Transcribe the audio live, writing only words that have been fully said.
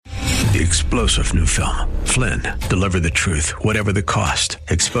The explosive new film, Flynn, deliver the truth, whatever the cost.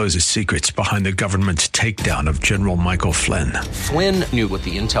 Exposes secrets behind the government's takedown of General Michael Flynn. Flynn knew what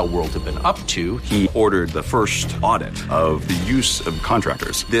the intel world had been up to. He ordered the first audit of the use of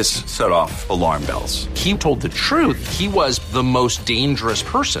contractors. This set off alarm bells. He told the truth. He was the most dangerous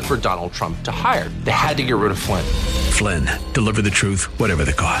person for Donald Trump to hire. They had to get rid of Flynn. Flynn, deliver the truth, whatever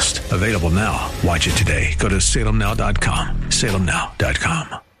the cost. Available now. Watch it today. Go to salemnow.com.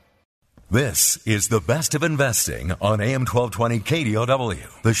 salemnow.com. This is the Best of Investing on AM 1220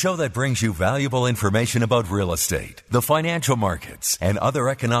 KDOW, the show that brings you valuable information about real estate, the financial markets, and other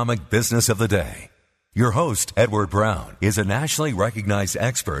economic business of the day. Your host, Edward Brown, is a nationally recognized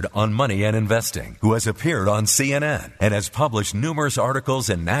expert on money and investing who has appeared on CNN and has published numerous articles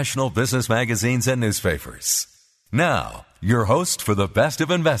in national business magazines and newspapers. Now, your host for the Best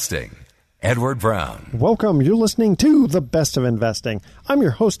of Investing, Edward Brown. Welcome. You're listening to The Best of Investing. I'm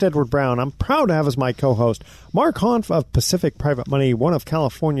your host, Edward Brown. I'm proud to have as my co-host Mark Hanf of Pacific Private Money, one of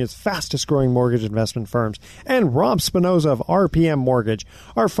California's fastest-growing mortgage investment firms, and Rob Spinoza of RPM Mortgage.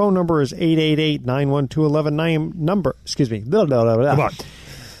 Our phone number is 888-912-1190. Come on.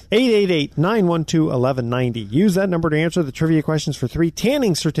 888-912-1190. Use that number to answer the trivia questions for 3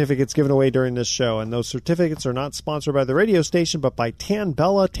 tanning certificates given away during this show. And those certificates are not sponsored by the radio station, but by Tan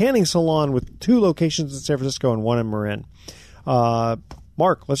Bella Tanning Salon with 2 locations in San Francisco and 1 in Marin.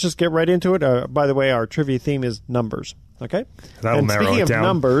 Mark, let's just get right into it. By the way, our trivia theme is numbers. Okay? That'll narrow it down. Speaking of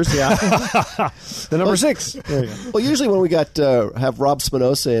numbers, yeah. The number 6. There you go. Well, usually when we have Rob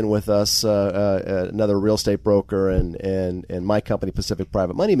Spinoza in with us, another real estate broker, and my company, Pacific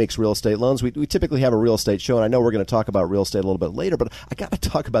Private Money, makes real estate loans. We typically have a real estate show, and I know we're going to talk about real estate a little bit later, but I got to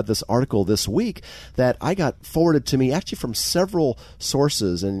talk about this article this week that I got forwarded to me actually from several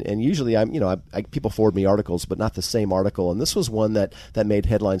sources, and usually people forward me articles, but not the same article, and this was one that made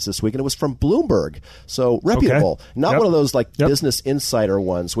headlines this week, and it was from Bloomberg, so reputable, not one of those Business Insider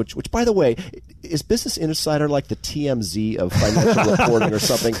ones, which by the way, is Business Insider like the TMZ of financial reporting or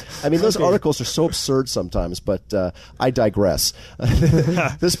something? I mean, those articles are so absurd sometimes, but I digress.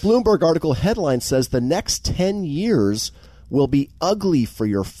 This Bloomberg article headline says the next 10 years will be ugly for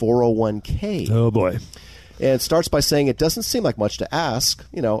your 401k. Oh, boy. And it starts by saying it doesn't seem like much to ask,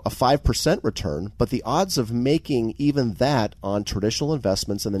 a 5% return, but the odds of making even that on traditional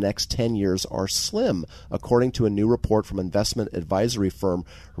investments in the next 10 years are slim, according to a new report from investment advisory firm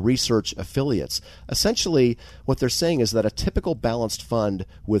Research Affiliates. Essentially, what they're saying is that a typical balanced fund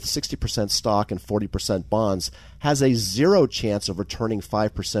with 60% stock and 40% bonds has a 0 chance of returning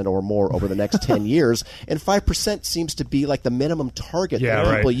 5% or more over the next 10 years, and 5% seems to be like the minimum target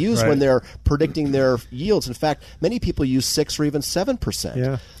that people use when they're predicting their yields. In fact, many people use 6 or even 7%.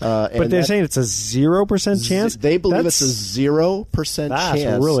 Yeah, but they're saying it's a 0% chance. They believe it's a 0% chance.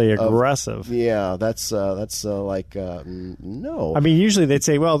 That's really aggressive. That's like no. I mean, usually they'd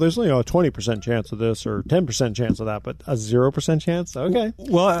say, well, there's a 20% chance of this or 10% chance of that, but a 0% chance. Okay.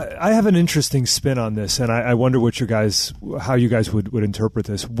 Well, I have an interesting spin on this, and I wonder how you guys would interpret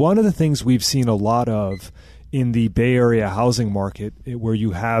this. One of the things we've seen a lot of in the Bay Area housing market, where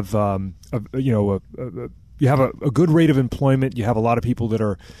you have you have a good rate of employment, you have a lot of people that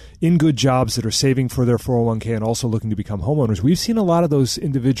are in good jobs that are saving for their 401k and also looking to become homeowners. We've seen a lot of those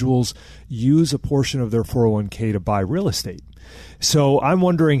individuals use a portion of their 401k to buy real estate. So I'm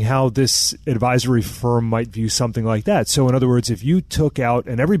wondering how this advisory firm might view something like that. So in other words, if you took out,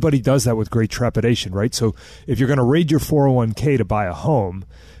 and everybody does that with great trepidation, right? So if you're going to raid your 401k to buy a home,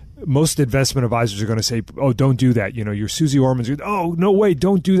 most investment advisors are going to say, oh, don't do that. Your Susie Orman's, oh, no way,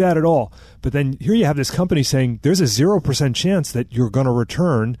 don't do that at all. But then here you have this company saying there's a 0% chance that you're going to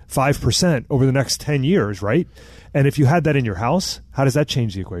return 5% over the next 10 years, right? And if you had that in your house, how does that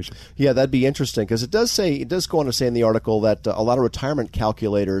change the equation? Yeah, that'd be interesting because it does go on to say in the article that a lot of retirement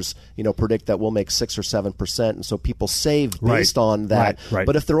calculators, predict that we'll make 6 or 7%, and so people save based on that. Right.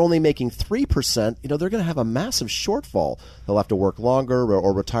 But if they're only making 3%, they're going to have a massive shortfall. They'll have to work longer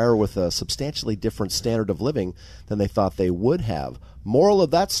or retire with a substantially different standard of living than they thought they would have. Moral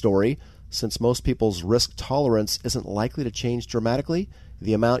of that story: since most people's risk tolerance isn't likely to change dramatically,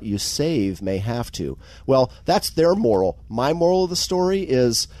 the amount you save may have to. Well, that's their moral. My moral of the story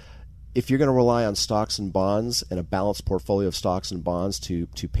is if you're going to rely on stocks and bonds and a balanced portfolio of stocks and bonds to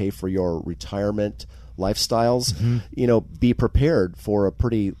pay for your retirement lifestyles, be prepared for a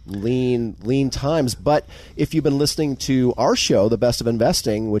pretty lean times. But if you've been listening to our show, The Best of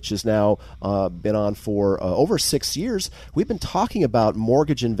Investing, which has now been on for over 6 years, we've been talking about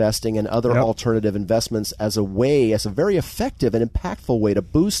mortgage investing and other alternative investments as a very effective and impactful way to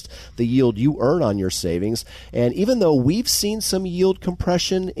boost the yield you earn on your savings. And even though we've seen some yield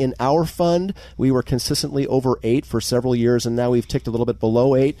compression in our fund, we were consistently over 8 for several years, and now we've ticked a little bit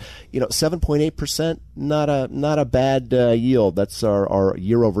below 8. 7.8%, not a bad yield. That's our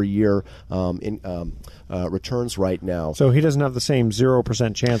year-over-year returns right now. So he doesn't have the same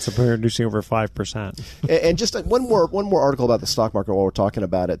 0% chance of producing over 5%. And just one more article about the stock market while we're talking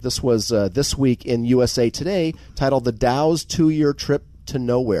about it. This was this week in USA Today, titled "The Dow's 2-Year Trip to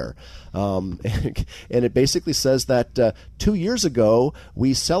Nowhere." And it basically says that 2 years ago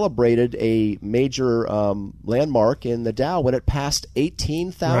we celebrated a major landmark in the Dow when it passed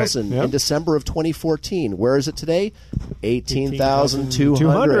 18,000 in December of 2014. Where is it today?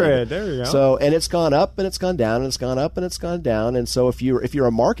 18,200. There you go. So, and it's gone up and it's gone down and it's gone up and it's gone down. And so if you're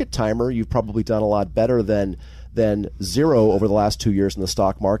a market timer, you've probably done a lot better than zero over the last 2 years in the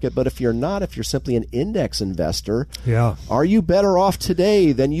stock market. But if you're not, if you're simply an index investor, are you better off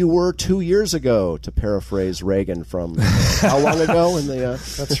today than you were 2 years ago, to paraphrase Reagan from how long ago?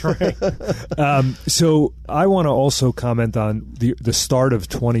 That's right. So I want to also comment on the start of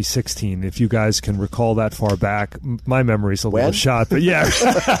 2016. If you guys can recall that far back, my memory's a little shot, but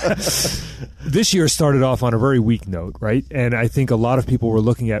this year started off on a very weak note, right? And I think a lot of people were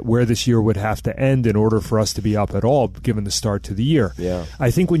looking at where this year would have to end in order for us to be up at all, given the start to the year. Yeah.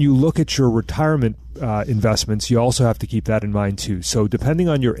 I think when you look at your retirement investments, you also have to keep that in mind too. So depending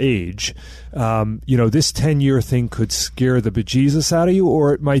on your age, this 10-year thing could scare the bejesus out of you,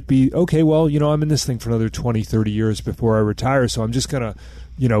 or it might be, okay, well, I'm in this thing for another 20, 30 years before I retire, so I'm just going to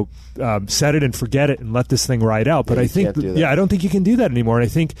set it and forget it and let this thing ride out. But I think, I don't think you can do that anymore. And I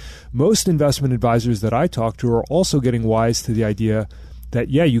think most investment advisors that I talk to are also getting wise to the idea that,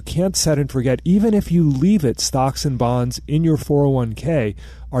 you can't set and forget. Even if you leave it, stocks and bonds, in your 401k,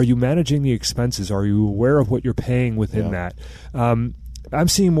 are you managing the expenses? Are you aware of what you're paying within that? I'm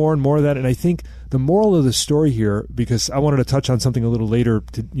seeing more and more of that, and I think the moral of the story here, because I wanted to touch on something a little later,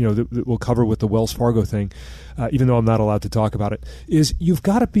 that we'll cover with the Wells Fargo thing, even though I'm not allowed to talk about it, is you've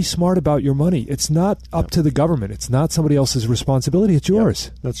got to be smart about your money. It's not up to the government. It's not somebody else's responsibility. It's yours.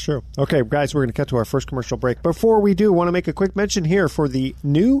 That's true. Okay, guys, we're going to cut to our first commercial break. Before we do, I want to make a quick mention here for the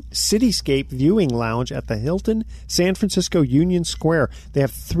new Cityscape Viewing Lounge at the Hilton San Francisco Union Square. They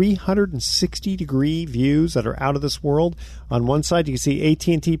have 360-degree views that are out of this world. On one side, you can see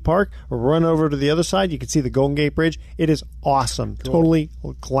AT&T Park. Run over to the other side, you can see the Golden Gate Bridge. It is awesome. Cool. Totally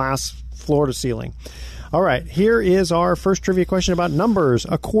glass floor to ceiling. All right, here is our first trivia question about numbers.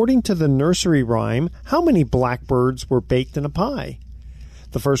 According to the nursery rhyme, how many blackbirds were baked in a pie?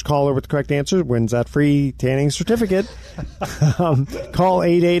 The first caller with the correct answer wins that free tanning certificate. Call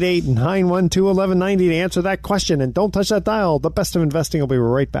 888-912-1190 to answer that question. And don't touch that dial. The Best of Investing will be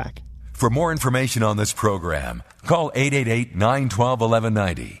right back. For more information on this program, call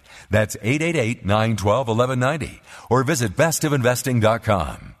 888-912-1190. That's 888-912-1190. Or visit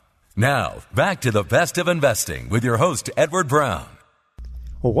bestofinvesting.com. Now, back to the Best of Investing with your host, Edward Brown.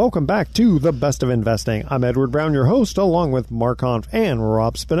 Well, welcome back to the Best of Investing. I'm Edward Brown, your host, along with Mark Hanf and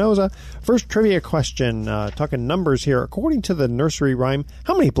Rob Spinoza. First trivia question, talking numbers here. According to the nursery rhyme,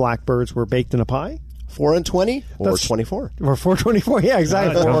 how many blackbirds were baked in a pie? 4 and 20 or 24? Or 424, yeah,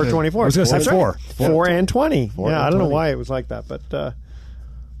 exactly. 4 or 24. I was going to say 4. 4 and 20. 4 I don't know 20. why it was like that, but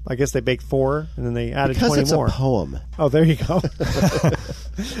I guess they baked 4 and then they added because 20 it's more. A poem. Oh, there you go.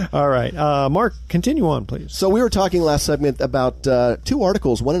 All right. Mark, continue on, please. So we were talking last segment about 2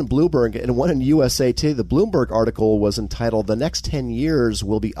 articles, one in Bloomberg and one in USA Today. The Bloomberg article was entitled, "The Next 10 Years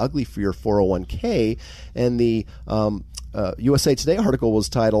Will Be Ugly for Your 401k," and the USA Today article was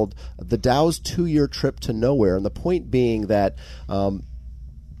titled, "The Dow's 2-Year Trip to Nowhere," and the point being that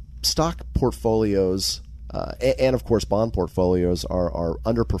stock portfolios and, of course, bond portfolios are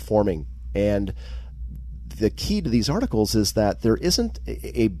underperforming. And the key to these articles is that there isn't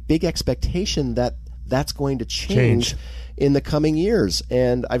a big expectation that that's going to change in the coming years.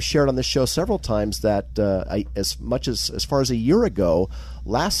 And I've shared on this show several times that as far as a year ago,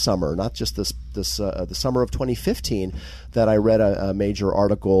 last summer, not just the summer of 2015, that I read a major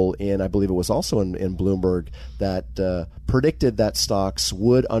article in, I believe it was also in Bloomberg, that predicted that stocks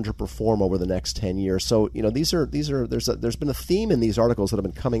would underperform over the next 10 years. So there's been a theme in these articles that have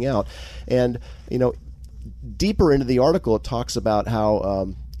been coming out, and deeper into the article, it talks about how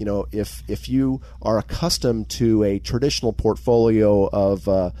if you are accustomed to a traditional portfolio of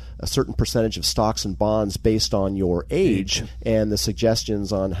a certain percentage of stocks and bonds based on your age and the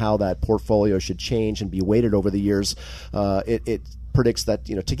suggestions on how that portfolio should change and be weighted over the years, it predicts that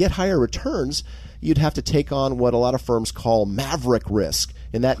to get higher returns, you'd have to take on what a lot of firms call maverick risk.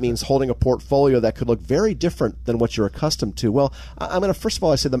 And that means holding a portfolio that could look very different than what you're accustomed to. Well, I'm going to, first of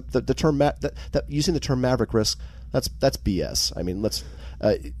all, I say the term that using the term maverick risk, that's BS. I mean,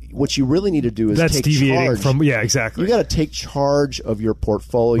 what you really need to do is take charge. Exactly. You got to take charge of your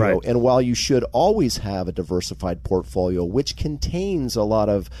portfolio. Right. And while you should always have a diversified portfolio, which contains a lot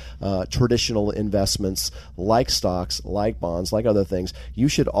of traditional investments like stocks, like bonds, like other things, you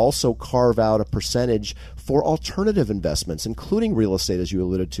should also carve out a percentage for alternative investments, including real estate, as you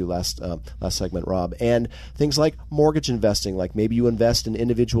alluded to last segment, Rob, and things like mortgage investing, like maybe you invest in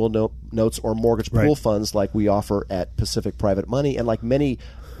individual notes or mortgage pool funds like we offer at Pacific Private Money, and like many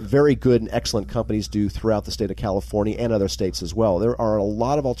very good and excellent companies do throughout the state of California and other states as well. There are a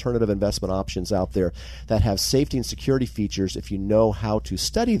lot of alternative investment options out there that have safety and security features if you know how to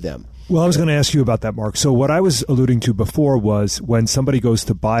study them. Well, I was going to ask you about that, Mark. So what I was alluding to before was when somebody goes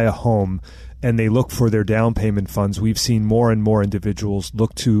to buy a home and they look for their down payment funds, we've seen more and more individuals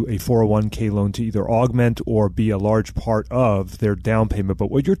look to a 401k loan to either augment or be a large part of their down payment.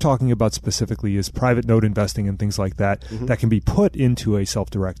 But what you're talking about specifically is private note investing and things like that that can be put into a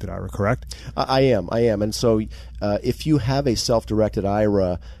self-directed IRA, correct? I am. And so if you have a self-directed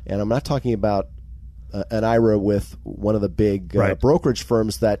IRA, and I'm not talking about an IRA with one of the big brokerage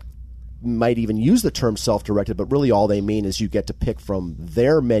firms that might even use the term self-directed, but really all they mean is you get to pick from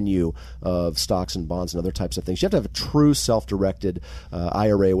their menu of stocks and bonds and other types of things. You have to have a true self-directed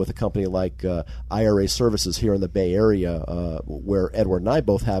IRA with a company like IRA Services here in the Bay Area, where Edward and I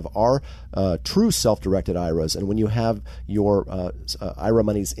both have our true self-directed IRAs. And when you have your IRA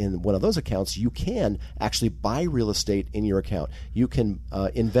monies in one of those accounts, you can actually buy real estate in your account. You can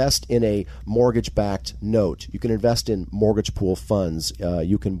invest in a mortgage-backed note. You can invest in mortgage pool funds.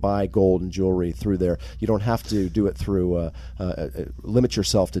 You can buy gold and jewelry through there. You don't have to do it through limit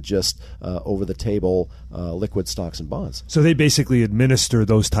yourself to just over-the-table liquid stocks and bonds. So they basically administer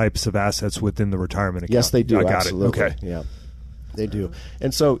those types of assets within the retirement account. Yes, they do. I got absolutely. it. Okay. Yeah. They do.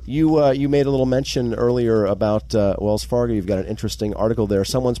 And so you made a little mention earlier about Wells Fargo. You've got an interesting article there.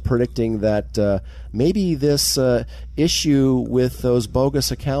 Someone's predicting that maybe this issue with those bogus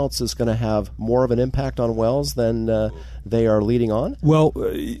accounts is going to have more of an impact on Wells than they are leading on? Well,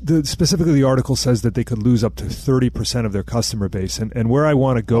 specifically the article says that they could lose up to 30% of their customer base. And where I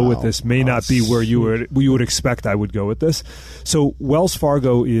want to go with this may not be where you would expect I would go with this. So Wells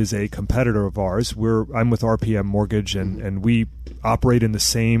Fargo is a competitor of ours. I'm with RPM Mortgage, and we operate in the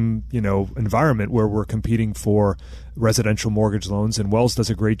same environment where we're competing for residential mortgage loans, and Wells does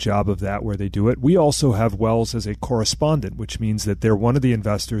a great job of that where they do it. We also have Wells as a correspondent, which means that they're one of the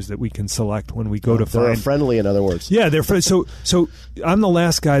investors that we can select when we go to find. They're friendly, in other words. Yeah, they're friendly. So I'm the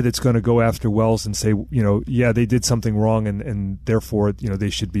last guy that's going to go after Wells and say, they did something wrong, and therefore, they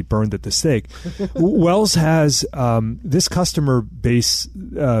should be burned at the stake. Wells has this customer base,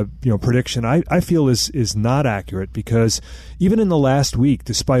 prediction. I feel is not accurate, because even in the last week,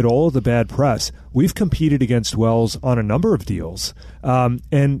 despite all of the bad press, we've competed against Wells on a number of deals, and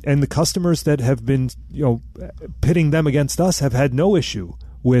the customers that have been pitting them against us have had no issue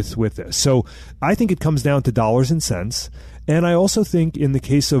with this. So I think it comes down to dollars and cents, and I also think in the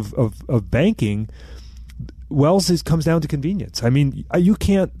case of banking, Wells comes down to convenience. I mean, you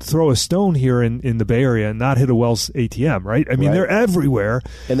can't throw a stone here in the Bay Area and not hit a Wells ATM, right? I mean, they're everywhere.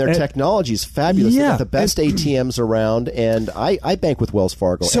 And their technology is fabulous. Yeah, they got the best ATMs around, and I bank with Wells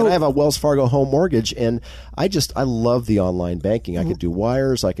Fargo. And I have a Wells Fargo home mortgage, and I love the online banking. I can do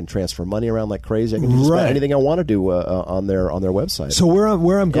wires. I can transfer money around like crazy. I can do just about anything I want to do on their website. So where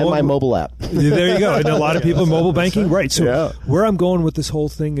I'm going, and my mobile app. There you go. And a lot of people mobile banking, right? So where I'm going with this whole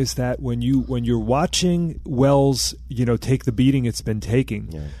thing is that when you're watching Wells, take the beating it's been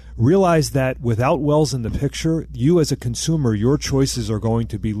taking, realize that without Wells in the picture, you as a consumer, your choices are going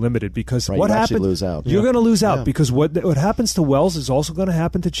to be limited, because what happens? Lose out. You're going to lose out, because what happens to Wells is also going to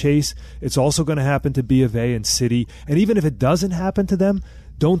happen to Chase. It's also going to happen to B of A and Citi. And even if it doesn't happen to them,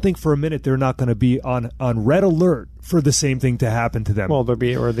 don't think for a minute they're not going to be on red alert for the same thing to happen to them. Well, there'll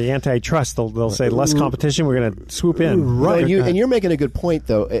be, or the antitrust, they'll say less competition, we're going to swoop in. Right. And you're making a good point,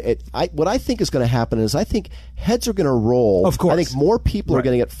 though. What I think is going to happen is I think heads are going to roll. Of course. I think more people are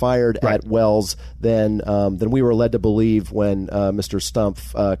going to get fired at Wells than we were led to believe when Mr.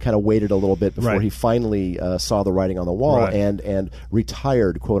 Stumpf kind of waited a little bit before he finally saw the writing on the wall and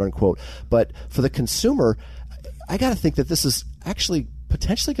retired, quote unquote. But for the consumer, I got to think that this is actually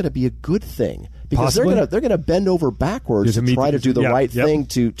potentially going to be a good thing because Possibly. they're going to bend over backwards to try to do the right thing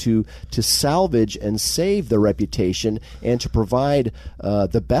to salvage and save their reputation and to provide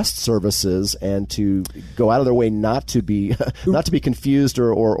the best services and to go out of their way not to be confused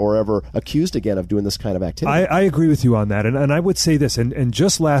or ever accused again of doing this kind of activity. I agree with you on that, and I would say this, and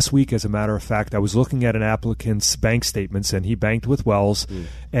just last week, as a matter of fact, I was looking at an applicant's bank statements, and he banked with Wells,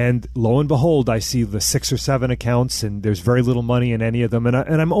 and lo and behold, I see the 6 or 7 accounts, and there's very little money in any of them, and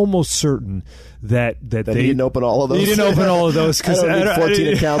I'm almost certain that they didn't open all of those. He didn't open all of those because I don't need 14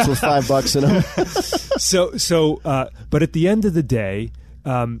 accounts with $5 in them. But at the end of the day,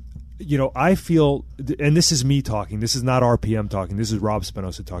 I feel, and this is me talking, this is not RPM talking, this is Rob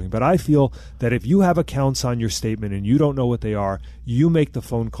Spinoza talking, but I feel that if you have accounts on your statement and you don't know what they are, you make the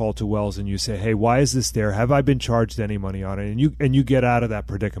phone call to Wells and you say, hey, why is this there? Have I been charged any money on it? And you get out of that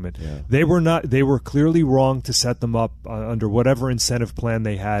predicament. Yeah. They were clearly wrong to set them up under whatever incentive plan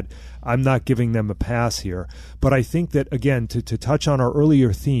they had. I'm not giving them a pass here. But I think that, again, to touch on our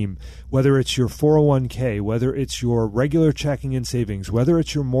earlier theme, whether it's your 401k, whether it's your regular checking and savings, whether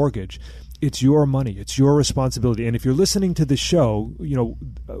it's your mortgage, it's your money. It's your responsibility. And if you're listening to the show,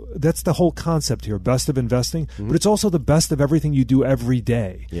 that's the whole concept here, best of investing. Mm-hmm. But it's also the best of everything you do every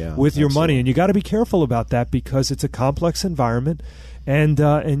day with your money. And you got to be careful about that because it's a complex environment. And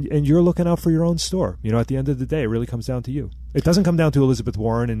you're looking out for your own store. At the end of the day, it really comes down to you. It doesn't come down to Elizabeth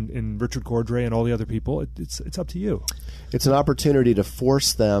Warren and Richard Cordray and all the other people. It's up to you. It's an opportunity to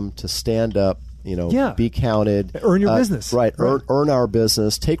force them to stand up, be counted. Earn your business. Right. Earn our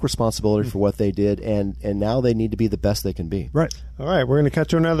business. Take responsibility for what they did. And now they need to be the best they can be. Right. All right. We're going to cut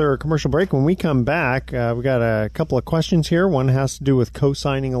to another commercial break. When we come back, we got a couple of questions here. One has to do with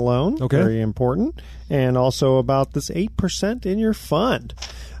co-signing a loan. Okay. Very important. And also about this 8% in your fund.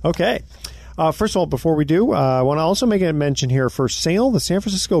 Okay. First of all, before we do, I want to also make a mention here. For sale, the San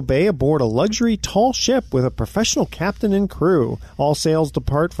Francisco Bay aboard a luxury tall ship with a professional captain and crew. All sails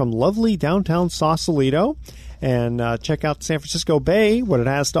depart from lovely downtown Sausalito. And check out San Francisco Bay, what it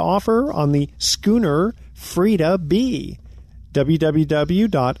has to offer on the schooner Frida B.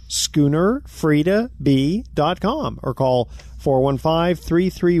 www.schoonerfridab.com or call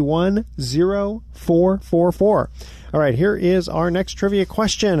 415-331-0444. All right, here is our next trivia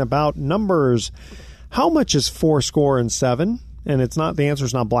question about numbers. How much is 7? And the answer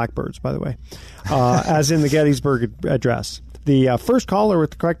is not blackbirds, by the way, as in the Gettysburg Address. The first caller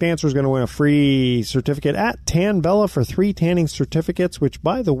with the correct answer is going to win a free certificate at Tan Bella for 3 tanning certificates, which,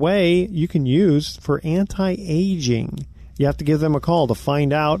 by the way, you can use for anti-aging. You have to give them a call to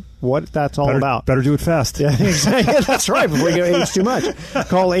find out what that's all about. Better do it fast. Yeah, exactly. That's right, before you age too much.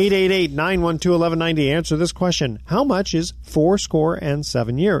 Call 888-912-1190. Answer this question. How much is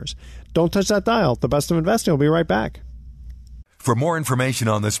 7 years? Don't touch that dial. The Best of Investing will be right back. For more information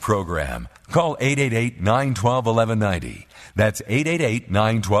on this program, call 888-912-1190. That's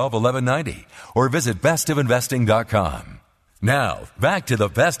 888-912-1190. Or visit bestofinvesting.com. Now, back to the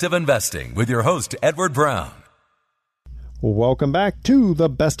Best of Investing with your host, Edward Brown. Welcome back to the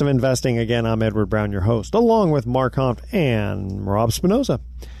Best of Investing. Again, I'm Edward Brown, your host, along with Mark Hanf and Rob Spinoza.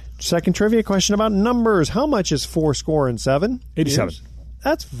 Second trivia question about numbers. How much is 7? 87.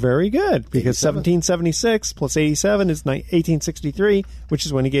 That's very good, because 1776 plus 87 is 1863, which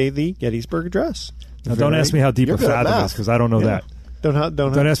is when he gave the Gettysburg Address. Now, don't ask me how deep a fathom is, because I don't know that.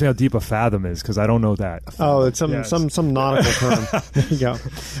 Don't ask me how deep a fathom is, because I don't know that. Oh, it's some nautical term. There you go.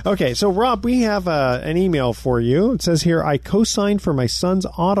 Okay, so Rob, we have an email for you. It says here, I co-signed for my son's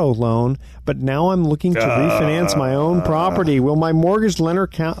auto loan, but now I'm looking to refinance my own property. Will my mortgage lender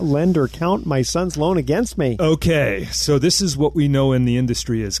count my son's loan against me? Okay, so this is what we know in the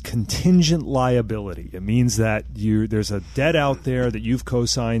industry as contingent liability. It means that there's a debt out there that you've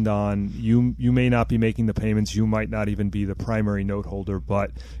co-signed on. You may not be making the payments. You might not even be the primary note holder, but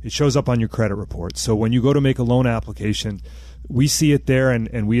it shows up on your credit report. So when you go to make a loan application, we see it there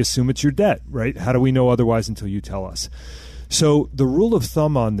and we assume it's your debt, right? How do we know otherwise until you tell us? So the rule of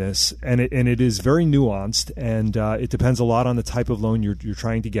thumb on this, and it is very nuanced, and it depends a lot on the type of loan you're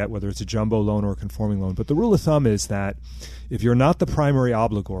trying to get, whether it's a jumbo loan or a conforming loan. But the rule of thumb is that if you're not the primary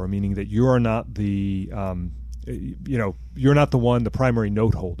obligor, meaning that you are not the you're not the primary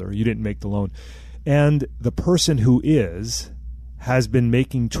note holder, you didn't make the loan, and the person who has been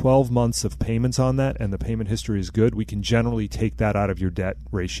making 12 months of payments on that, and the payment history is good, we can generally take that out of your debt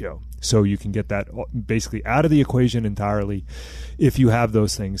ratio. So you can get that basically out of the equation entirely if you have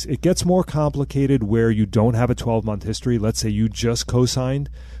those things. It gets more complicated where you don't have a 12-month history. Let's say you just co-signed.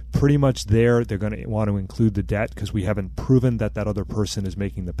 Pretty much they're going to want to include the debt because we haven't proven that other person is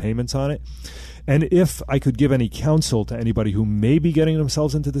making the payments on it. And if I could give any counsel to anybody who may be getting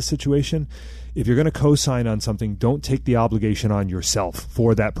themselves into this situation, if you're going to co-sign on something, don't take the obligation on yourself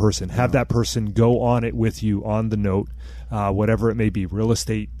for that person. Have that person go on it with you on the note, whatever it may be, real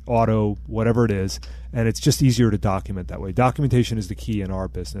estate, auto, whatever it is. And it's just easier to document that way. Documentation is the key in our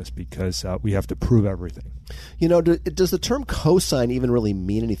business because we have to prove everything. You know, does the term co-sign even really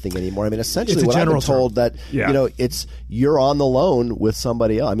mean anything anymore? I mean, essentially, what I've been told term. that it's you're on the loan with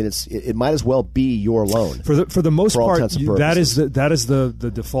somebody else. I mean, it might as well be your loan for the most part. That is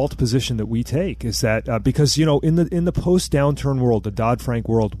the default position that we take. Is that because in the post downturn world, the Dodd-Frank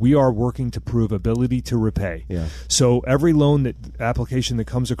world, we are working to prove ability to repay. Yeah. So every loan application that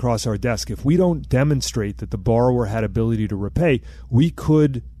comes across our desk, if we don't demonstrate that the borrower had ability to repay, we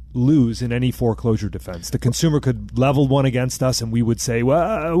could lose in any foreclosure defense. The consumer could level one against us, and we would say,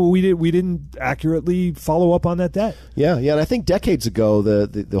 "Well, we didn't accurately follow up on that debt." Yeah. And I think decades ago,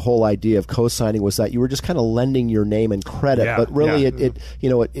 the whole idea of co-signing was that you were just kind of lending your name and credit, but really,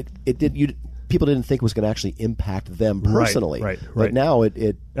 people didn't think it was going to actually impact them personally. Right. But now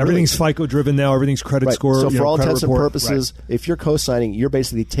everything's FICO driven now. Everything's credit score. So for all intents and purposes, right. if you're co-signing, you're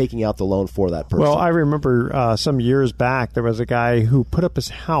basically taking out the loan for that person. Well, I remember some years back there was a guy who put up his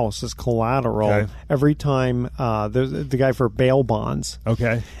house as collateral every time. The guy for bail bonds.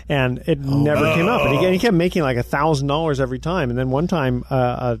 Okay. And it never came up, and he kept making like $1,000 every time. And then one time,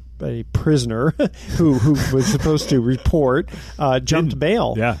 a prisoner who was supposed to report jumped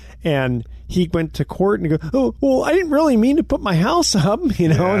bail. Yeah. And he went to court and goes, "Oh, well, I didn't really mean to put my house up," And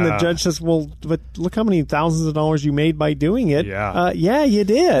the judge says, "Well, but look how many thousands of dollars you made by doing it." Yeah, you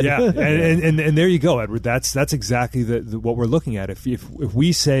did. Yeah, and there you go, Edward. That's exactly what we're looking at. If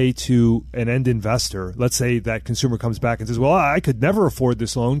we say to an end investor, let's say that consumer comes back and says, "Well, I could never afford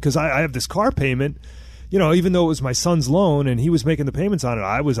this loan because I have this car payment." Even though it was my son's loan and he was making the payments on it,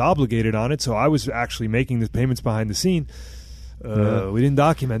 I was obligated on it, so I was actually making the payments behind the scene. We didn't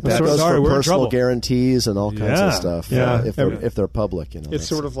document that. That goes Sorry, for we're personal in trouble. Guarantees and all kinds of stuff. Yeah. If they're public, It's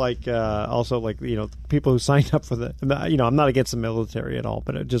sort of like also like people who sign up for the I'm not against the military at all,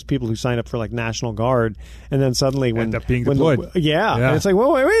 but just people who sign up for like National Guard and then suddenly when end up being deployed. And it's like,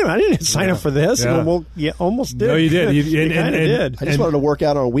 well, wait a minute, I didn't sign up for this. Yeah. Well, almost did. No, you did. You kind of did. I just wanted to work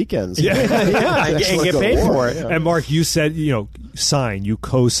out on weekends. And get paid for it. And Mark, you said sign. You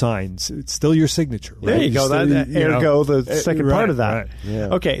co-sign. It's still your signature. Right? There you go. Ergo the second part of that. Right.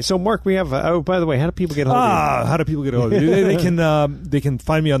 Yeah. Okay, so Mark, we have. By the way, how do people get hold of you? How do people get hold of you? They can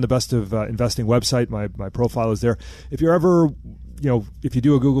find me on the Best of Investing website. My profile is there. If you're ever, if you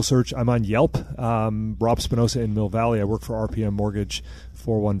do a Google search, I'm on Yelp. Rob Spinoza in Mill Valley. I work for RPM Mortgage.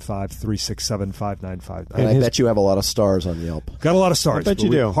 415-367-5959. And I bet you have a lot of stars on Yelp. Got a lot of stars. I bet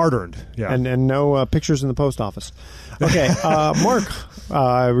you do. Hard earned. Yeah. And no pictures in the post office. Okay, Mark,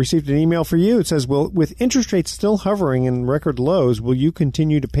 I received an email for you. It says, with interest rates still hovering in record lows, will you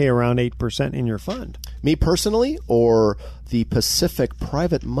continue to pay around 8% in your fund? Me personally, or the Pacific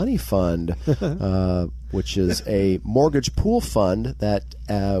Private Money Fund, which is a mortgage pool fund that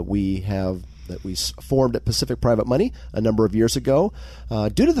we formed at Pacific Private Money a number of years ago,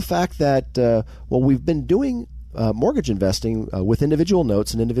 due to the fact that we've been doing mortgage investing with individual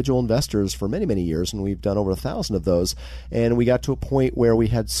notes and individual investors for many, many years, and we've done over 1,000 of those. And we got to a point where we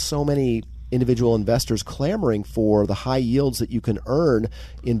had so many individual investors clamoring for the high yields that you can earn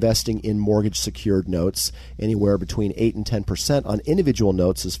investing in mortgage secured notes. Anywhere between 8 and 10% on individual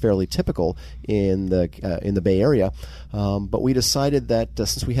notes is fairly typical in the Bay Area. But we decided that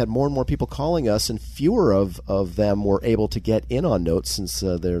since we had more and more people calling us and fewer of them were able to get in on notes since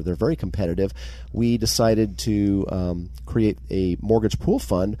they're very competitive, we decided to create a mortgage pool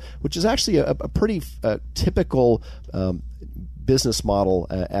fund, which is actually a pretty typical business model.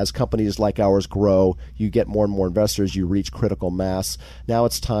 As companies like ours grow, you get more and more investors, you reach critical mass. Now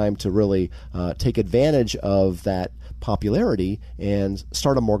it's time to really take advantage of that popularity and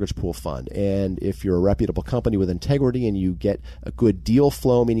start a mortgage pool fund. And if you're a reputable company with integrity and you get a good deal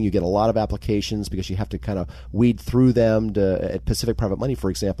flow, meaning you get a lot of applications because you have to kind of weed through them. At Pacific Private Money, for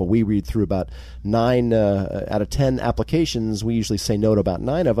example, we read through about 9 out of 10 applications. We usually say no to about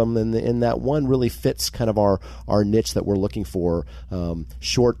 9 of them, and that one really fits kind of our niche that we're looking for.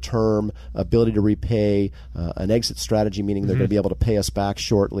 Short-term ability to repay, an exit strategy, meaning they're going to be able to pay us back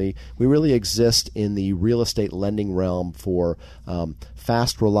shortly. We really exist in the real estate lending realm for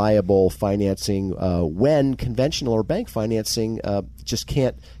fast, reliable financing when conventional or bank financing just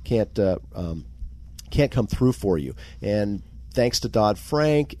can't come through for you. And thanks to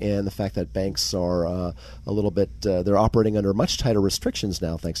Dodd-Frank and the fact that banks are a little bit, they're operating under much tighter restrictions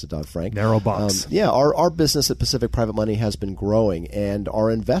now, thanks to Dodd-Frank. Narrow box. Our business at Pacific Private Money has been growing, and our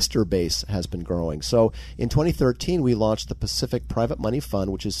investor base has been growing. So in 2013, we launched the Pacific Private Money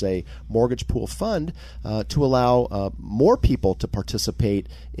Fund, which is a mortgage pool fund to allow more people to participate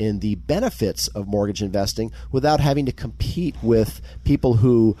in the benefits of mortgage investing without having to compete with people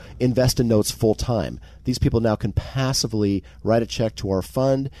who invest in notes full time. These people now can passively write a check to our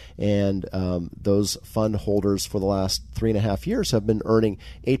fund, and those fund holders for the last 3.5 years have been earning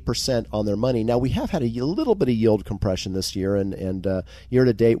 8% on their money. Now, we have had a little bit of yield compression this year, and year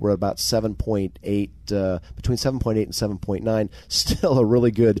to date we're about 7.8, between 7.8 and 7.9. Still a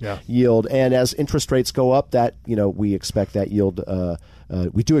really good yield. And as interest rates go up, that we expect that yield.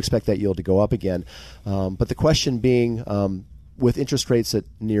 We do expect that yield to go up again. But the question being, with interest rates at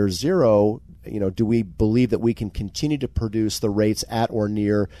near zero, do we believe that we can continue to produce the rates at or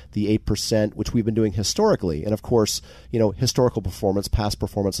near the 8%, which we've been doing historically? And of course, historical performance, past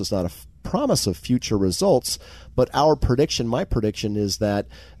performance is not a promise of future results, but my prediction is that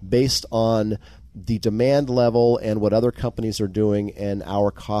based on the demand level and what other companies are doing and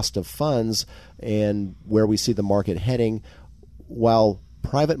our cost of funds and where we see the market heading, while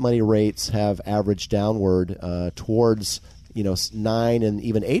private money rates have averaged downward towards 9 and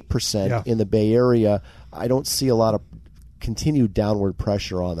even 8% in the Bay Area, I don't see a lot of continued downward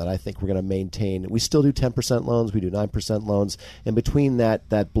pressure on that. I think we're going to maintain. We still do 10% loans. We do 9% loans. And between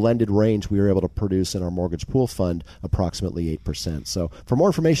that blended range, we were able to produce in our mortgage pool fund approximately 8%. So for more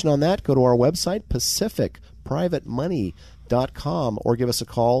information on that, go to our website, pacificprivatemoney.com, or give us a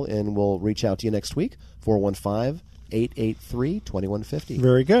call and we'll reach out to you next week, 415-883-2150.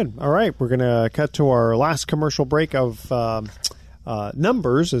 Very good. All right. We're going to cut to our last commercial break of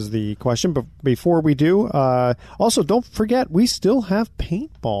numbers is the question. But before we do, also don't forget, we still have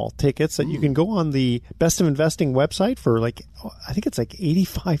paintball tickets that you can go on the Best of Investing website for I think it's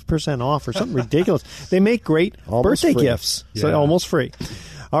 85% off or something ridiculous. They make great birthday gifts. So almost free.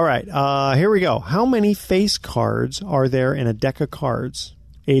 All right. Here we go. How many face cards are there in a deck of cards?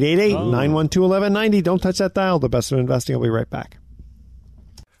 888-912-1190. Don't touch that dial. The Best of Investing. I'll be right back.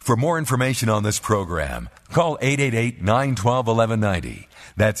 For more information on this program, call 888-912-1190.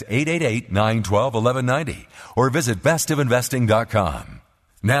 That's 888-912-1190. Or visit bestofinvesting.com.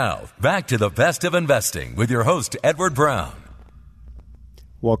 Now, back to the Best of Investing with your host, Edward Brown.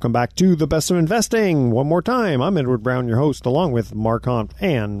 Welcome back to the Best of Investing. One more time, I'm Edward Brown, your host, along with Mark Hunt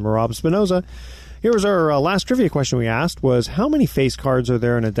and Rob Spinoza. Here was our last trivia question we asked was, how many face cards are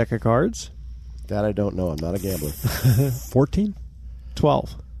there in a deck of cards? That I don't know. I'm not a gambler. 14?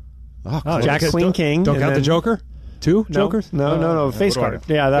 12. Oh, Jack, Queen, King. Don't count the Joker? Two Jokers? No. Face card.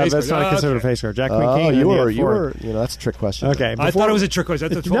 Yeah, that's not considered a face card. Jack, Queen, King. You were. That's a trick question. Okay. I thought it was a trick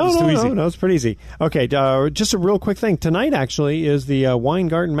question. I thought 12 was too easy. No, it's pretty easy. Okay, just a real quick thing. Tonight, actually, is the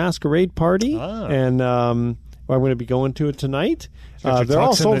Weingarten Masquerade Party. And I'm going to be going to it tonight. They're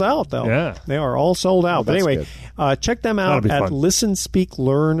all sold out, though. Yeah. They are all sold out. But anyway, check them out at fun.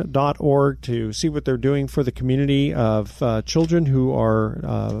 listenspeaklearn.org to see what they're doing for the community of children who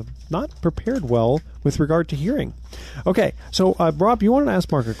are not prepared well with regard to hearing. Okay, so Rob, you wanted to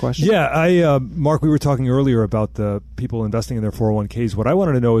ask Mark a question? Yeah, Mark, we were talking earlier about the people investing in their 401ks. What I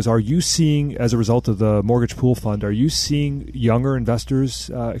wanted to know is, are you seeing, as a result of the mortgage pool fund, are you seeing younger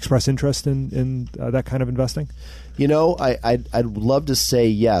investors express interest in that kind of investing? I'd love to say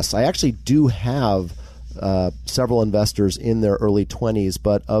yes. I actually do have several investors in their early 20s,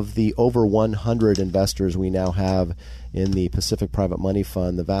 but of the over 100 investors we now have in the Pacific Private Money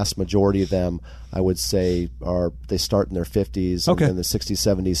Fund, the vast majority of them, I would say, they start in their 50s and in the 60s,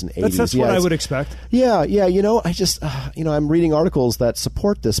 70s, and 80s. That's what I would expect. Yeah. I just, I'm reading articles that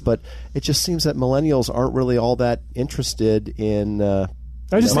support this, but it just seems that millennials aren't really all that interested in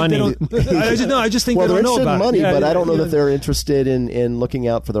I just think they don't. I just think well, they don't know about money, it. But I don't know that they're interested in looking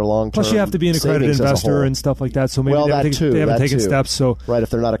out for their long-term. Plus, you have to be an accredited investor and stuff like that. So maybe they haven't taken steps. So right, if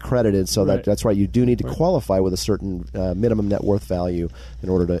they're not accredited, so that's right. You do need to qualify with a certain minimum net worth value in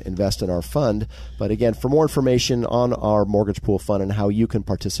order to invest in our fund. But again, for more information on our mortgage pool fund and how you can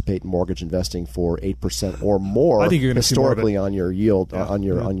participate in mortgage investing for 8% or more, I think you're historically on your yield on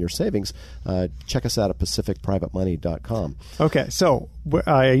your savings, check us out at pacificprivatemoney.com. Okay, so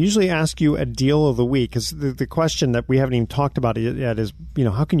I usually ask you a deal of the week, because the question that we haven't even talked about yet is,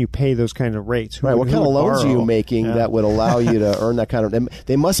 how can you pay those kind of rates? What kind of loans are you making that would allow you to earn that kind of?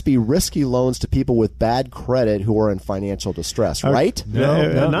 They must be risky loans to people with bad credit who are in financial distress, right?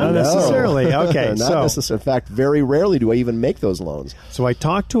 No, not necessarily. Okay, not necessarily. In fact, very rarely do I even make those loans. So I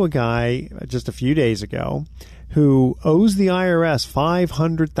talked to a guy just a few days ago who owes the IRS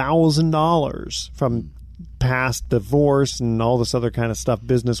 $500,000 from past divorce and all this other kind of stuff.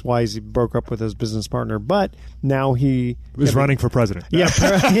 Business wise, he broke up with his business partner, but now he was running for president. Yeah,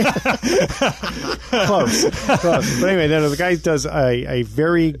 close. But anyway, the guy does a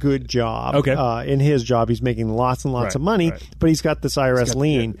very good job. Okay. In his job, he's making lots and lots of money, but he's got this IRS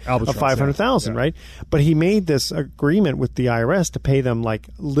lien of $500,000, right? But he made this agreement with the IRS to pay them like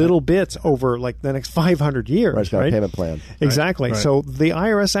little bits over like the next 500 years. Right, he's got a payment plan. Exactly. Right. So the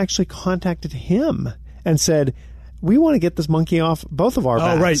IRS actually contacted him and said, we want to get this monkey off both of our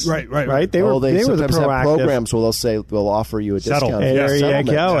backs. Right? They were the sometimes proactive. have programs where they'll say we'll offer you a discount. There you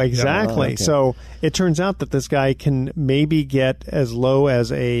go. Yeah. Exactly. Okay. So it turns out that this guy can maybe get as low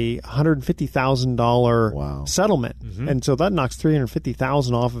as a $150,000 settlement, and so that knocks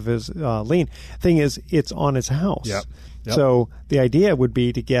 $350,000 off of his lien. Thing is, it's on his house. Yep. So the idea would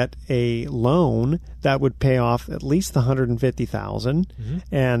be to get a loan that would pay off at least the $150,000,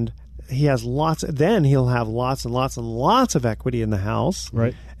 and he has lots. Then he'll have lots and lots and lots of equity in the house.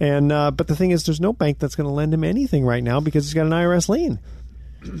 Right. And but the thing is, there's no bank that's going to lend him anything right now because he's got an IRS lien.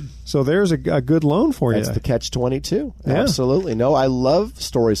 So there's a good loan for you. That's the catch-22. Yeah. Absolutely. No, I love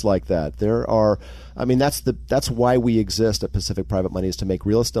stories like that. There are. I mean, that's why we exist at Pacific Private Money, is to make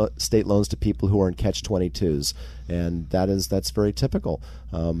real estate loans to people who are in catch-22s, and that's very typical.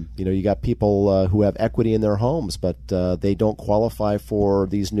 You got people who have equity in their homes, but they don't qualify for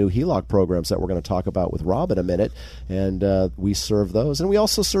these new HELOC programs that we're going to talk about with Rob in a minute, and we serve those. And we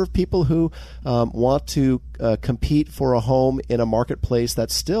also serve people who want to compete for a home in a marketplace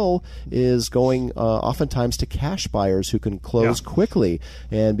that still is going oftentimes to cash buyers who can close quickly,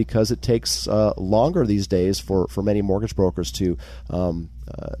 and because it takes longer these days for many mortgage brokers to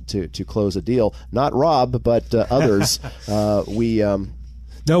close a deal. Not Rob, but others.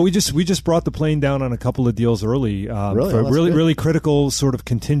 No, we just brought the plane down on a couple of deals early. Really critical sort of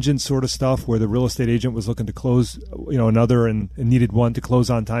contingent sort of stuff where the real estate agent was looking to close, another and needed one to close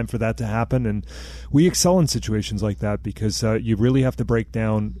on time for that to happen. And we excel in situations like that because you really have to break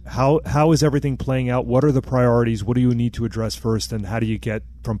down how is everything playing out, what are the priorities, what do you need to address first, and how do you get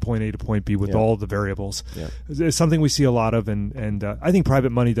from point A to point B with all the variables. Yeah. It's something we see a lot of, and I think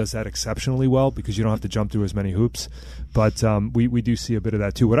private money does that exceptionally well because you don't have to jump through as many hoops. But we do see a bit of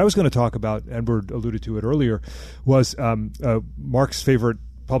that too. What I was going to talk about, Edward alluded to it earlier, was Mark's favorite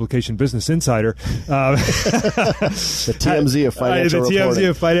publication, Business Insider. The TMZ of financial reporting. The TMZ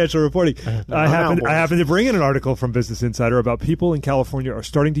of financial reporting. I happen to bring in an article from Business Insider about people in California are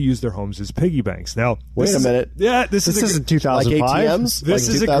starting to use their homes as piggy banks. Now, wait a minute. Yeah, this isn't 2005. Like ATMs? This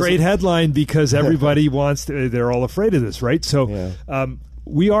is a great headline because everybody wants to, they're all afraid of this, right? So,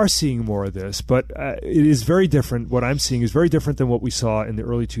 we are seeing more of this, but it is very different. What I'm seeing is very different than what we saw in the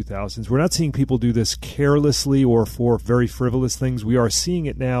early 2000s. We're not seeing people do this carelessly or for very frivolous things. We are seeing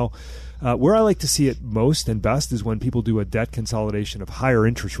it now. Where I like to see it most and best is when people do a debt consolidation of higher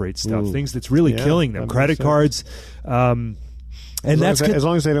interest rate stuff, things that's really killing them. Credit cards. And as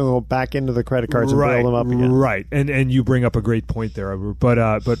long as they don't go back into the credit cards and build them up again. Right. And you bring up a great point there.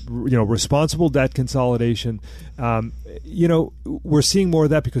 But responsible debt consolidation, we're seeing more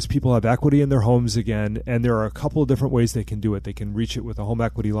of that because people have equity in their homes again, and there are a couple of different ways they can do it. They can reach it with a home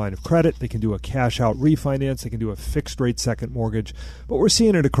equity line of credit. They can do a cash out refinance. They can do a fixed rate second mortgage. But we're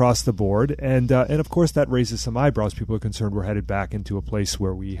seeing it across the board. And of course that raises some eyebrows. People are concerned we're headed back into a place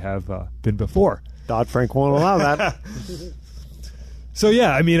where we have been before. Dodd-Frank won't allow that. So,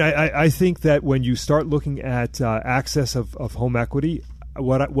 yeah, I mean, I think that when you start looking at access of home equity,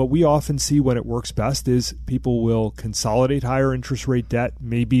 what we often see when it works best is people will consolidate higher interest rate debt.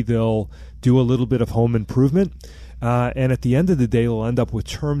 Maybe they'll do a little bit of home improvement. And at the end of the day, they'll end up with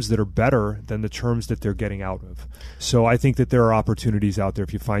terms that are better than the terms that they're getting out of. So I think that there are opportunities out there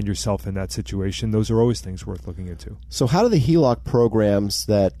if you find yourself in that situation. Those are always things worth looking into. So how do the HELOC programs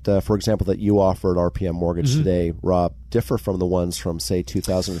that, for example, that you offer at RPM Mortgage today, Rob, differ from the ones from, say,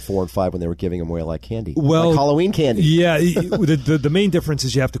 2004 and 2005 when they were giving them away like candy? Well, like Halloween candy. Yeah. The main difference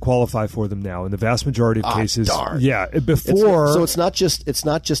is you have to qualify for them now. In the vast majority of cases. Darn. Yeah. Before. So it's not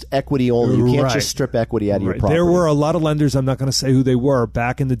just equity only. You can't just strip equity out of your property. There were a lot of lenders, I'm not going to say who they were,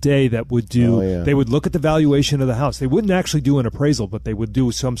 back in the day that would do, they would look at the valuation of the house. They wouldn't actually do an appraisal, but they would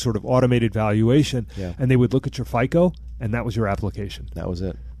do some sort of automated valuation, and they would look at your FICO, and that was your application. That was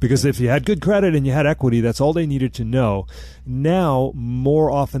it. Because if you had good credit and you had equity, that's all they needed to know. Now,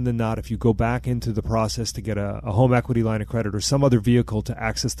 more often than not, if you go back into the process to get a home equity line of credit or some other vehicle to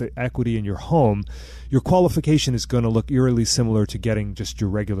access the equity in your home, your qualification is going to look eerily similar to getting just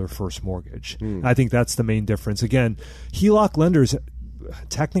your regular first mortgage. I think that's the main difference. Again, HELOC lenders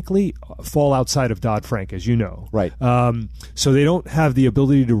technically fall outside of Dodd-Frank, as you know. Right. So they don't have the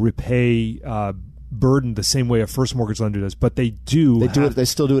ability to repay burden the same way a first mortgage lender does, but they do. They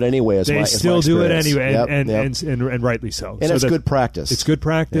still do it anyway. They still do it anyway, Yep, and rightly so. And so it's good practice. It's good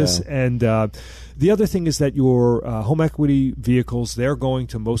practice. Yeah. And the other thing is that your home equity vehicles, they're going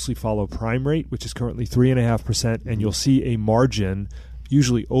to mostly follow prime rate, which is currently 3.5%, and you'll see a margin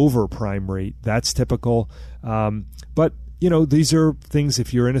usually over prime rate. That's typical. But these are things,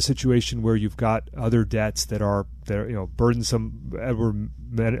 if you're in a situation where you've got other debts that are burdensome. Edward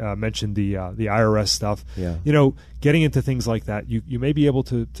mentioned the IRS stuff. Yeah. Getting into things like that, you may be able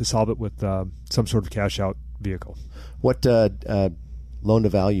to solve it with some sort of cash out vehicle. What loan to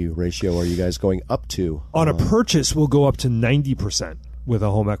value ratio are you guys going up to? On a purchase, we'll go up to 90%. With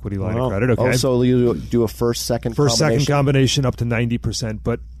a home equity line of credit, okay. So you do a first-second combination up to 90%.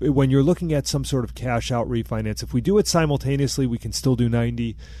 But when you're looking at some sort of cash-out refinance, if we do it simultaneously, we can still do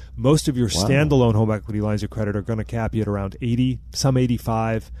 90. Most of your standalone home equity lines of credit are going to cap you at around 80, some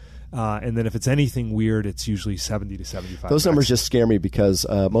 85. And then if it's anything weird, it's usually 70 to 75. Those numbers just scare me because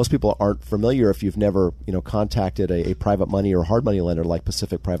most people aren't familiar if you've never contacted a private money or hard money lender like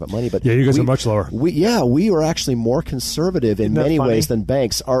Pacific Private Money. But you guys are much lower. We are actually more conservative in many ways than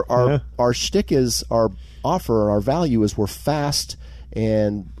banks. Our shtick is our offer, our value is we're fast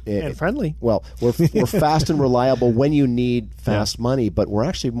and friendly. Well, we're fast and reliable when you need fast money, but we're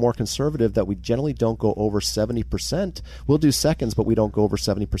actually more conservative that we generally don't go over 70%. We'll do seconds, but we don't go over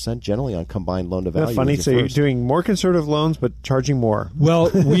 70% generally on combined loan to value. That's funny. So you're doing more conservative loans, but charging more.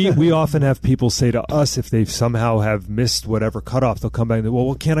 Well, we often have people say to us if they somehow have missed whatever cutoff, they'll come back and say,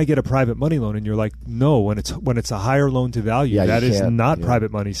 well, can't I get a private money loan? And you're like, no, when it's a higher loan to value, that is not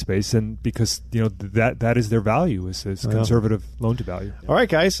private money space, and because that is their value is conservative loan to value. All right,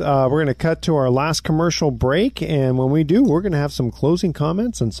 guys. We're going to cut to our last commercial break, and when we do, we're going to have some closing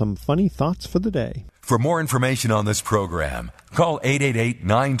comments and some funny thoughts for the day. For more information on this program, call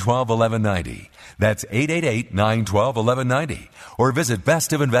 888-912-1190. That's 888-912-1190. Or visit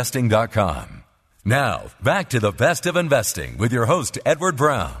bestofinvesting.com. Now, back to the Best of Investing with your host, Edward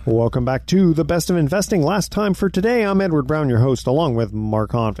Brown. Welcome back to the Best of Investing. Last time for today, I'm Edward Brown, your host, along with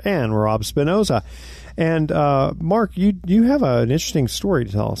Mark Hanf and Rob Spinoza. And Mark, you have an interesting story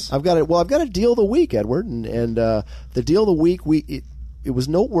to tell us. I've got a deal of the week, Edward, and the deal of the week it was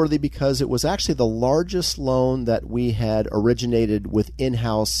noteworthy because it was actually the largest loan that we had originated with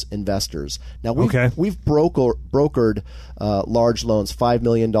in-house investors. Now we've brokered large loans, $5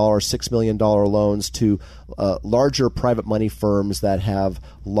 million, $6 million loans to larger private money firms that have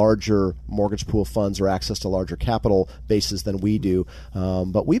larger mortgage pool funds or access to larger capital bases than we do.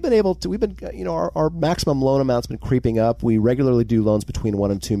 But we've been our maximum loan amount's been creeping up. We regularly do loans between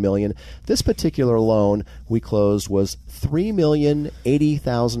 $1 and $2 million. This particular loan we closed was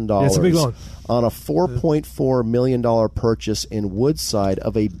 $3,080,000. It's a big loan. On a $4.4 million purchase in Woodside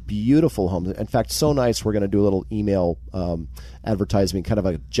of a beautiful home. In fact, so nice, we're going to do a little email advertising, kind of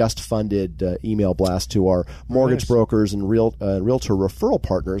a just-funded email blast to our mortgage brokers and realtor referral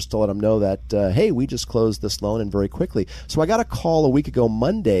partners to let them know that, hey, we just closed this loan and very quickly. So I got a call a week ago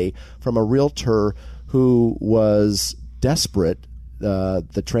Monday from a realtor who was desperate.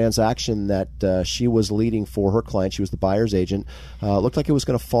 The transaction that she was leading for her client, she was the buyer's agent, looked like it was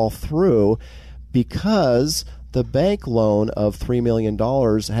going to fall through because the bank loan of $3 million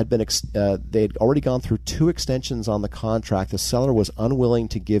had been they had already gone through 2 extensions on the contract. The seller was unwilling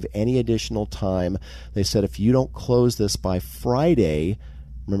to give any additional time. They said, if you don't close this by Friday,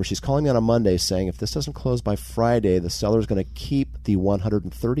 remember, she's calling me on a Monday saying if this doesn't close by Friday, the seller is going to keep the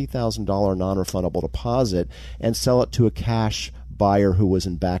 $130,000 non-refundable deposit and sell it to a cash buyer who was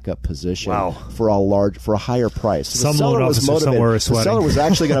in backup position for a higher price. So some loan officer somewhere is sweating. The seller was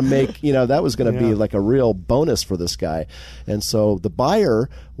actually going to make, that was going to be like a real bonus for this guy. And so the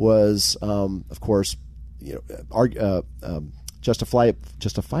buyer was, of course,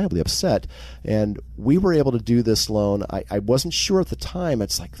 justifiably upset, and we were able to do this loan. I wasn't sure at the time.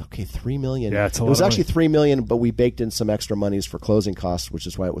 It's like, okay, $3 million. Yeah, it's a lot. It was actually $3 million, but we baked in some extra monies for closing costs, which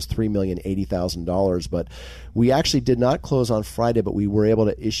is why it was $3,080,000. But we actually did not close on Friday, but we were able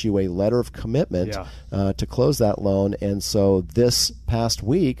to issue a letter of commitment to close that loan. And so this past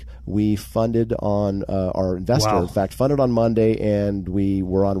week, we funded on our investor. In fact, funded on Monday, and we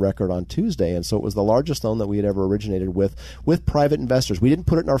were on record on Tuesday. And so it was the largest loan that we had ever originated with private investors. We didn't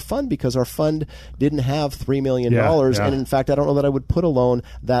put it in our fund because our fund didn't have $3 million. And in fact, I don't know that I would put a loan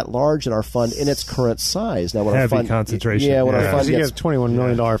that large in our fund in its current size. Now, when heavy our fund concentration. when our fund you get a $21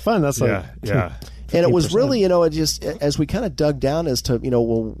 million fund, that's And it was really, it just, as we kind of dug down as to,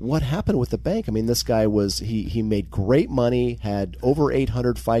 well, what happened with the bank? I mean, this guy he made great money, had over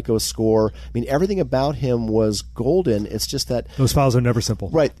 800 FICO score. I mean, everything about him was golden. It's just that those files are never simple.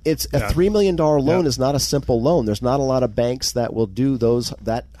 Right. It's a $3 million loan is not a simple loan. There's not a lot of banks that will do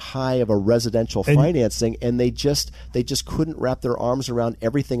that high of a residential financing, and they just couldn't wrap their arms around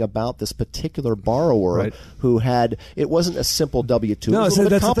everything about this particular borrower who had, it wasn't a simple W-2. No, it was a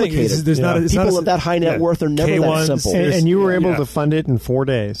little bit complicated. People of that high net worth are never K1s, that simple. And you were able to fund it in 4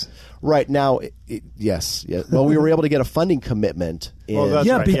 days. Right now, yes. Well, we were able to get a funding commitment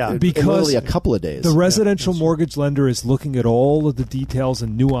in because literally a couple of days. The residential mortgage lender is looking at all of the details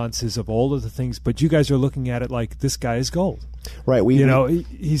and nuances of all of the things, but you guys are looking at it like this guy is gold. Right.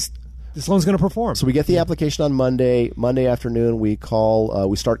 This loan's going to perform. So we get the application on Monday. Monday afternoon, we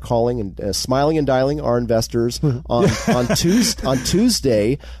start calling and smiling and dialing our investors. on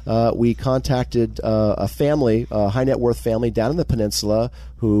Tuesday, we contacted a family, a high net worth family down in the peninsula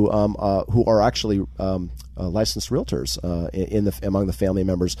who are actually licensed realtors among the family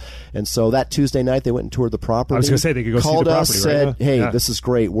members. And so that Tuesday night, they went and toured the property. I was going to say they could go see the property. Called us, said, "Hey, this is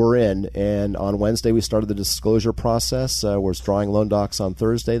great. We're in." And on Wednesday, we started the disclosure process. We're drawing loan docs on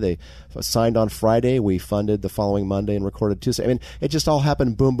Thursday. They signed on Friday. We funded the following Monday and recorded Tuesday. I mean, it just all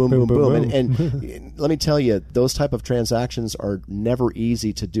happened boom, boom, boom, boom. And let me tell you, those type of transactions are never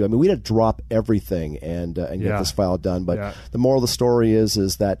easy to do. I mean, we had to drop everything and get this file done. But the moral of the story is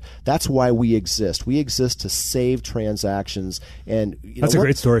that that's why we exist. We exist to save transactions. And that's a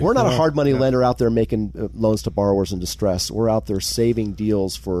great story. We're not a hard money lender out there making loans to borrowers in distress. We're out there saving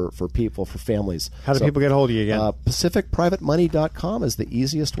deals for people, for families. How do people get a hold of you again? PacificPrivateMoney.com is the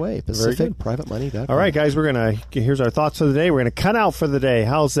easiest way. PacificPrivateMoney.com. All right, guys, here's our thoughts for the day. We're going to cut out for the day.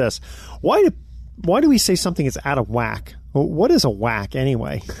 How's this? Why do we say something is out of whack? What is a whack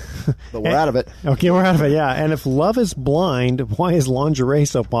anyway? But we're out of it. Okay, we're out of it, yeah. And if love is blind, why is lingerie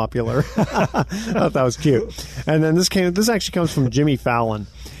so popular? I thought that was cute. And then this actually comes from Jimmy Fallon.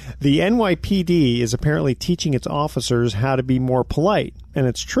 The NYPD is apparently teaching its officers how to be more polite. And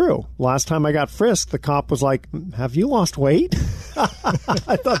it's true. Last time I got frisked, the cop was like, "Have you lost weight?" I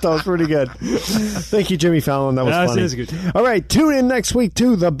thought that was pretty good. Thank you, Jimmy Fallon. That was funny. That is good. All right, tune in next week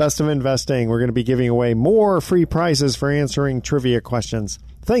to The Best of Investing. We're going to be giving away more free prizes for answering trivia questions.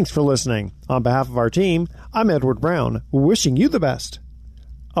 Thanks for listening. On behalf of our team, I'm Edward Brown, wishing you the best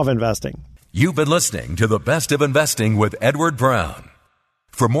of investing. You've been listening to The Best of Investing with Edward Brown.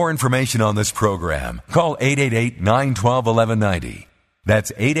 For more information on this program, call 888-912-1190.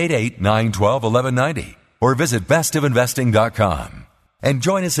 That's 888-912-1190. Or visit bestofinvesting.com. And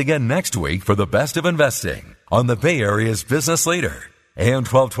join us again next week for The Best of Investing on the Bay Area's business leader, AM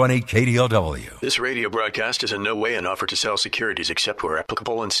 1220 KDOW. This radio broadcast is in no way an offer to sell securities except where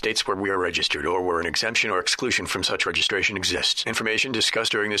applicable in states where we are registered or where an exemption or exclusion from such registration exists. Information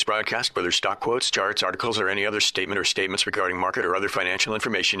discussed during this broadcast, whether stock quotes, charts, articles, or any other statement or statements regarding market or other financial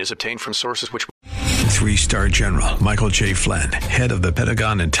information, is obtained from sources which... 3-star General Michael J. Flynn, head of the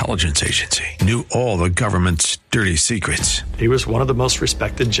Pentagon Intelligence Agency, knew all the government's dirty secrets. He was one of the most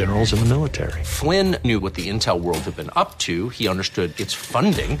respected generals in the military. Flynn knew what the intel world had been up to. He understood its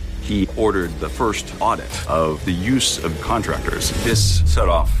funding. He ordered the first audit of the use of contractors. This set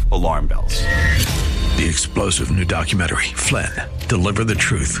off alarm bells. The explosive new documentary, Flynn, Deliver the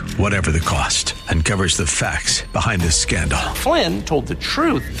Truth, Whatever the Cost, uncovers the facts behind this scandal. Flynn told the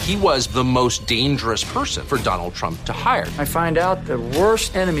truth. He was the most dangerous person for Donald Trump to hire. I find out the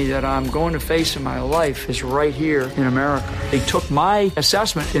worst enemy that I'm going to face in my life is right here in America. They took my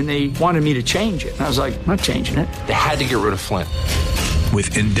assessment and they wanted me to change it. And I was like, I'm not changing it. They had to get rid of Flynn.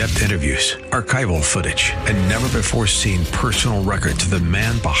 With in-depth interviews, archival footage, and never-before-seen personal records of the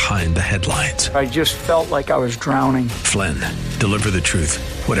man behind the headlines. I just felt like I was drowning. Flynn, Deliver the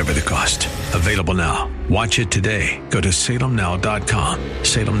Truth, Whatever the Cost. Available now. Watch it today. Go to salemnow.com.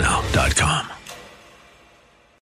 salemnow.com.